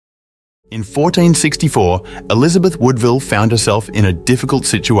In 1464, Elizabeth Woodville found herself in a difficult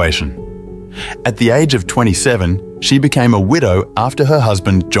situation. At the age of 27, she became a widow after her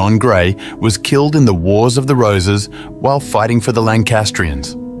husband, John Grey, was killed in the Wars of the Roses while fighting for the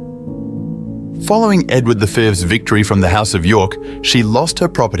Lancastrians. Following Edward V's victory from the House of York, she lost her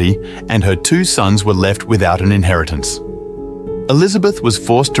property and her two sons were left without an inheritance. Elizabeth was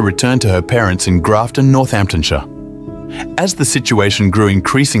forced to return to her parents in Grafton, Northamptonshire. As the situation grew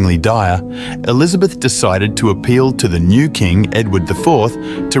increasingly dire, Elizabeth decided to appeal to the new king, Edward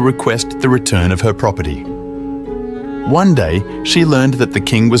IV, to request the return of her property. One day, she learned that the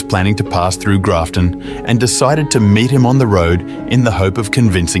king was planning to pass through Grafton and decided to meet him on the road in the hope of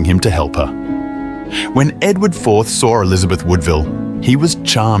convincing him to help her. When Edward IV saw Elizabeth Woodville, he was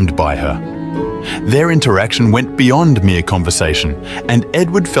charmed by her. Their interaction went beyond mere conversation, and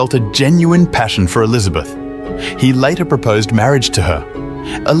Edward felt a genuine passion for Elizabeth. He later proposed marriage to her.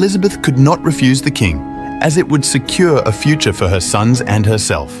 Elizabeth could not refuse the king, as it would secure a future for her sons and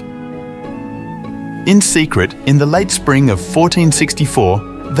herself. In secret, in the late spring of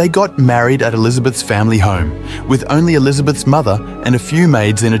 1464, they got married at Elizabeth's family home, with only Elizabeth's mother and a few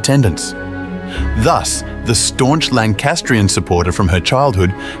maids in attendance. Thus, the staunch Lancastrian supporter from her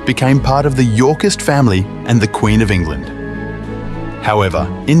childhood became part of the Yorkist family and the Queen of England. However,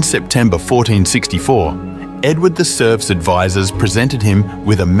 in September 1464, Edward VI's advisors presented him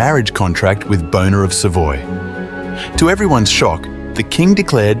with a marriage contract with Bonar of Savoy. To everyone's shock, the king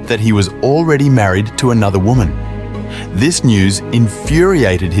declared that he was already married to another woman. This news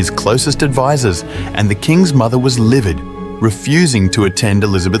infuriated his closest advisors, and the king's mother was livid, refusing to attend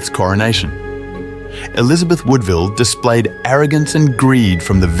Elizabeth's coronation. Elizabeth Woodville displayed arrogance and greed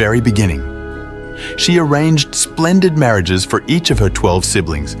from the very beginning. She arranged splendid marriages for each of her 12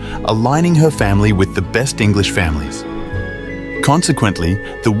 siblings, aligning her family with the best English families. Consequently,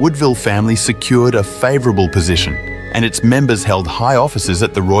 the Woodville family secured a favourable position, and its members held high offices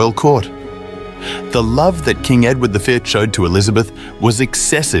at the royal court. The love that King Edward V showed to Elizabeth was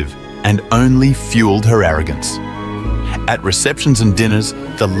excessive and only fueled her arrogance. At receptions and dinners,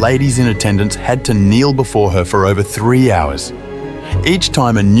 the ladies in attendance had to kneel before her for over 3 hours. Each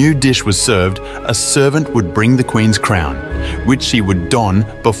time a new dish was served, a servant would bring the Queen's crown, which she would don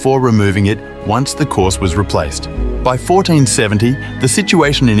before removing it once the course was replaced. By 1470, the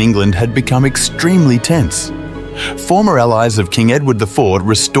situation in England had become extremely tense. Former allies of King Edward IV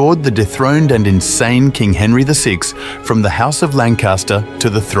restored the dethroned and insane King Henry VI from the House of Lancaster to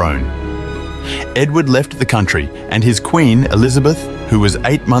the throne. Edward left the country, and his queen, Elizabeth, who was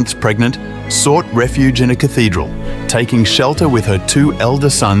 8 months pregnant, sought refuge in a cathedral, taking shelter with her 2 elder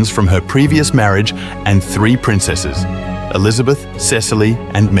sons from her previous marriage and 3 princesses, Elizabeth, Cecily,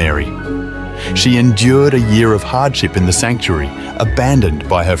 and Mary. She endured a year of hardship in the sanctuary, abandoned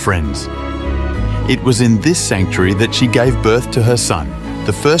by her friends. It was in this sanctuary that she gave birth to her son,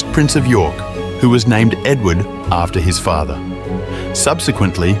 the first Prince of York, who was named Edward after his father.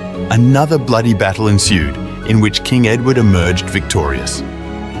 Subsequently, another bloody battle ensued, in which King Edward emerged victorious.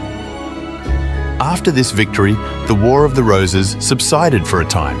 After this victory, the War of the Roses subsided for a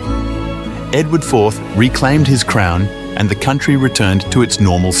time. Edward IV reclaimed his crown, and the country returned to its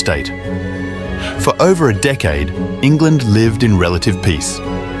normal state. For over a decade, England lived in relative peace.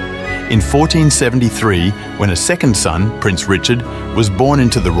 In 1473, when a second son, Prince Richard, was born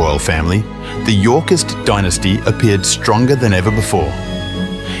into the royal family, the Yorkist dynasty appeared stronger than ever before.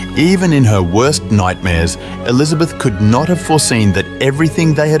 Even in her worst nightmares, Elizabeth could not have foreseen that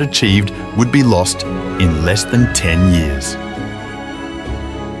everything they had achieved would be lost in less than 10 years.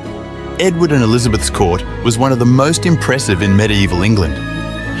 Edward and Elizabeth's court was one of the most impressive in medieval England.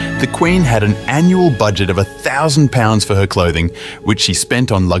 The Queen had an annual budget of £1,000 for her clothing, which she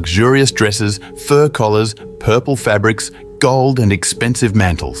spent on luxurious dresses, fur collars, purple fabrics, gold and expensive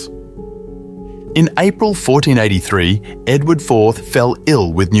mantles. In April 1483, Edward IV fell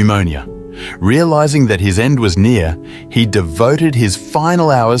ill with pneumonia. Realising that his end was near, he devoted his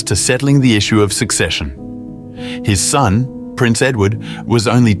final hours to settling the issue of succession. His son, Prince Edward, was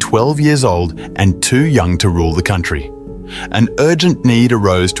only 12 years old and too young to rule the country. An urgent need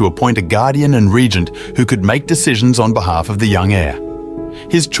arose to appoint a guardian and regent who could make decisions on behalf of the young heir.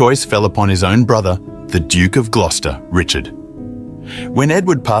 His choice fell upon his own brother, the Duke of Gloucester, Richard. When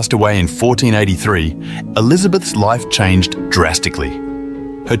Edward passed away in 1483, Elizabeth's life changed drastically.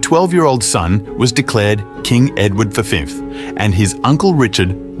 Her 12-year-old son was declared King Edward V, and his uncle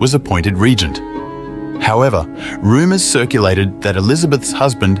Richard was appointed regent. However, rumours circulated that Elizabeth's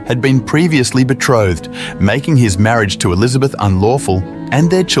husband had been previously betrothed, making his marriage to Elizabeth unlawful and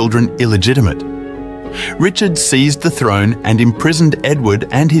their children illegitimate. Richard seized the throne and imprisoned Edward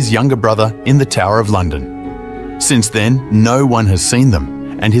and his younger brother in the Tower of London. Since then, no one has seen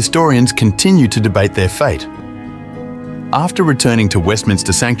them, and historians continue to debate their fate. After returning to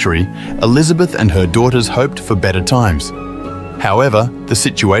Westminster Sanctuary, Elizabeth and her daughters hoped for better times. However, the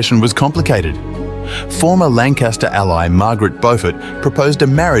situation was complicated. Former Lancaster ally Margaret Beaufort proposed a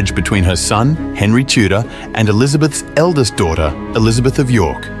marriage between her son, Henry Tudor, and Elizabeth's eldest daughter, Elizabeth of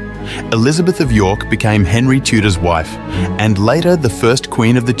York. Elizabeth of York became Henry Tudor's wife, and later the first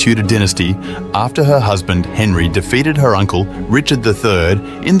queen of the Tudor dynasty, after her husband Henry defeated her uncle Richard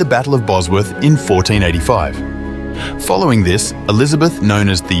III in the Battle of Bosworth in 1485. Following this, Elizabeth, known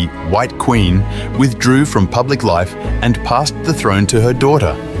as the White Queen, withdrew from public life and passed the throne to her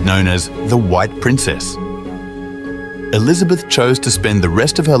daughter, known as the White Princess. Elizabeth chose to spend the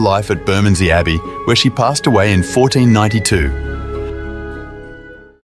rest of her life at Bermondsey Abbey, where she passed away in 1492.